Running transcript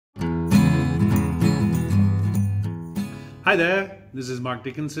Hi there, this is Mark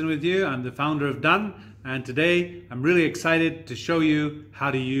Dickinson with you. I'm the founder of Done, and today I'm really excited to show you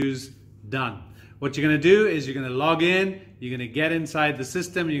how to use Done. What you're going to do is you're going to log in, you're going to get inside the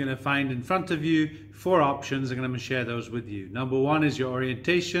system, you're going to find in front of you 4 options. I'm going to share those with you. Number 1 is your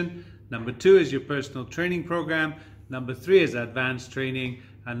orientation, number 2 is your personal training program, number 3 is advanced training,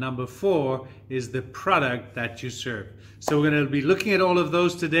 and number 4 is the product that you serve. So we're going to be looking at all of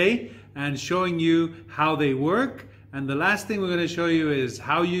those today and showing you how they work. And the last thing we're going to show you is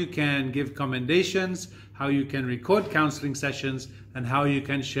how you can give commendations, how you can record counseling sessions, and how you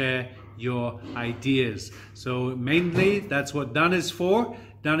can share your ideas. So mainly that's what Done is for.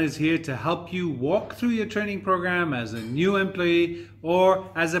 Done is here to help you walk through your training program as a new employee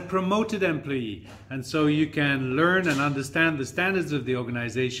or as a promoted employee. And so you can learn and understand the standards of the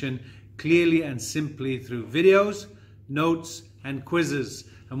organization clearly and simply through videos, notes, and quizzes.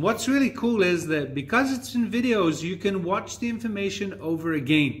 And what's really cool is that because it's in videos, you can watch the information over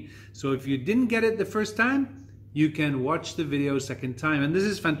again. So if you didn't get it the first time, you can watch the video a second time. And this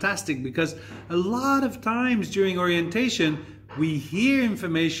is fantastic because a lot of times during orientation, we hear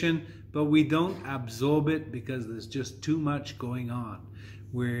information, but we don't absorb it because there's just too much going on.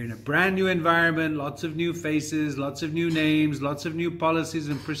 We're in a brand new environment, lots of new faces, lots of new names, lots of new policies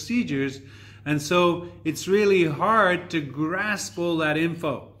and procedures. And so it's really hard to grasp all that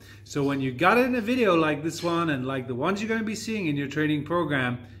info. So when you got it in a video like this one and like the ones you're going to be seeing in your training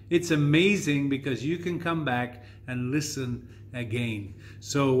program, it's amazing because you can come back and listen again.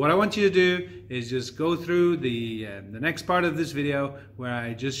 So what I want you to do is just go through the next part of this video where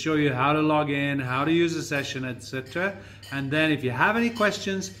I just show you how to log in, how to use a session, etc. And then if you have any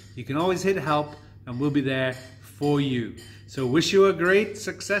questions, you can always hit help and we'll be there for you. So wish you a great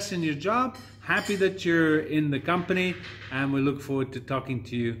success in your job. Happy that you're in the company, and we look forward to talking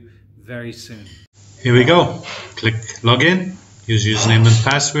to you very soon. Here we go. Click login, use username and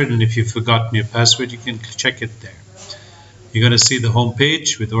password, and if you've forgotten your password, you can check it there. You're going to see the home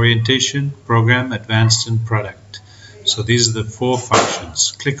page with orientation, program, advanced, and product. So these are the 4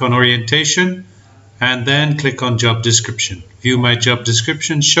 functions. Click on orientation and then click on job description. View my job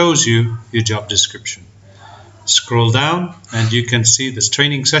description shows you your job description. Scroll down and you can see the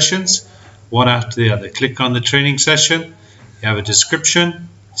training sessions one after the other. Click on the training session, you have a description,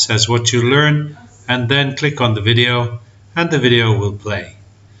 it says what you learn, and then click on the video and the video will play.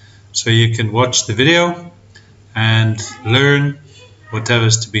 So you can watch the video and learn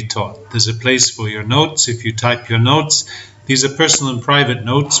whatever's to be taught. There's a place for your notes. If you type your notes, these are personal and private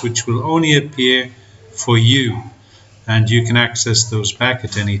notes which will only appear for you, and you can access those back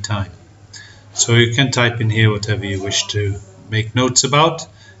at any time. So you can type in here whatever you wish to make notes about,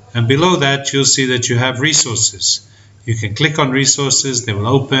 and below that you'll see that you have resources. You can click on resources, they will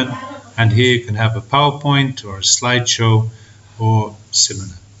open, and here you can have a PowerPoint or a slideshow or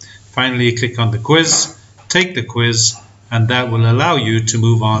similar. Finally, you click on the quiz, take the quiz, and that will allow you to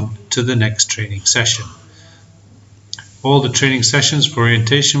move on to the next training session. All the training sessions for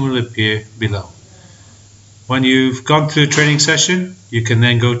orientation will appear below. When you've gone through a training session, you can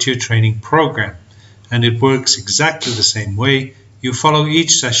then go to your training program, and it works exactly the same way. You follow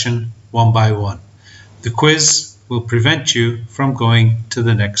each session one by one. The quiz will prevent you from going to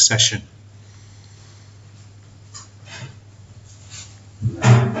the next session.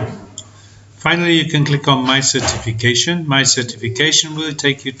 Finally, you can click on My Certification. My Certification will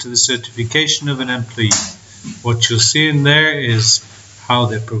take you to the certification of an employee. What you'll see in there is how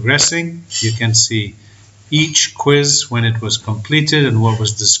they're progressing. You can see each quiz when it was completed and what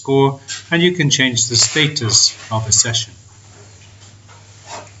was the score, and you can change the status of a session.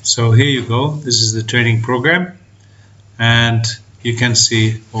 So here you go, this is the training program, and you can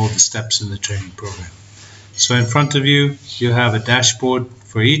see all the steps in the training program. So in front of you, you have a dashboard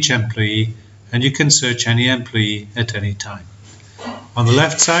for each employee, and you can search any employee at any time. On the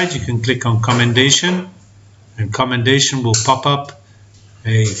left side, you can click on commendation, and commendation will pop up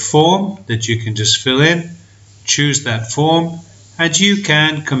a form that you can just fill in. Choose that form, and you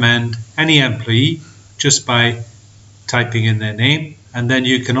can commend any employee just by typing in their name, and then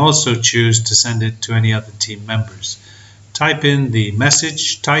you can also choose to send it to any other team members. Type in the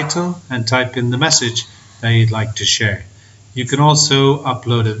message title and type in the message that you'd like to share. You can also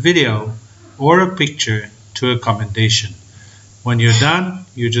upload a video or a picture to a commendation. When you're done,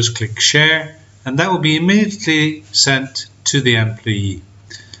 you just click share, and that will be immediately sent to the employee.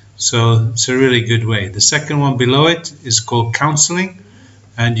 So it's a really good way. The second one below it is called counseling,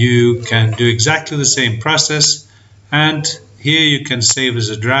 and you can do exactly the same process, and here you can save as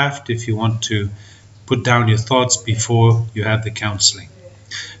a draft if you want to put down your thoughts before you have the counseling.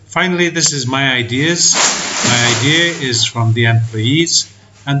 Finally, this is my ideas. My idea is from the employees,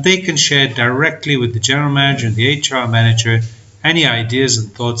 and they can share directly with the general manager and the HR manager any ideas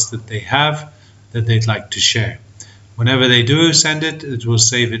and thoughts that they have that they'd like to share. Whenever they do send it, it will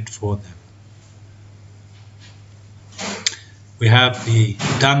save it for them. We have the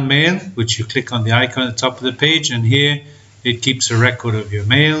Done Mail, which you click on the icon at the top of the page, and here it keeps a record of your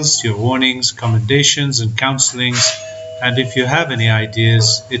mails, your warnings, commendations and counselings, and if you have any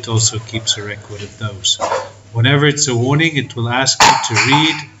ideas, it also keeps a record of those. Whenever it's a warning, it will ask you to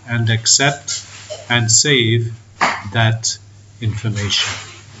read and accept and save that information.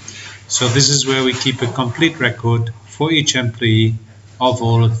 So this is where we keep a complete record for each employee of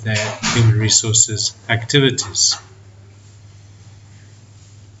all of their human resources activities.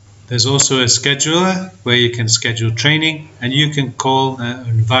 There's also a scheduler where you can schedule training, and you can call and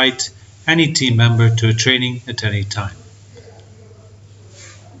invite any team member to a training at any time.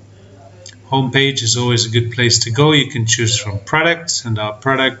 Homepage is always a good place to go. You can choose from products, and our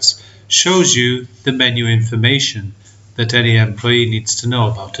products shows you the menu information that any employee needs to know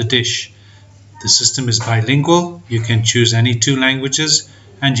about a dish. The system is bilingual. You can choose any 2 languages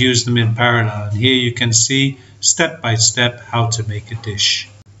and use them in parallel. And here you can see step by step how to make a dish.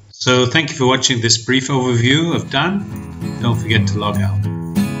 So thank you for watching this brief overview of Done. Don't forget to log out.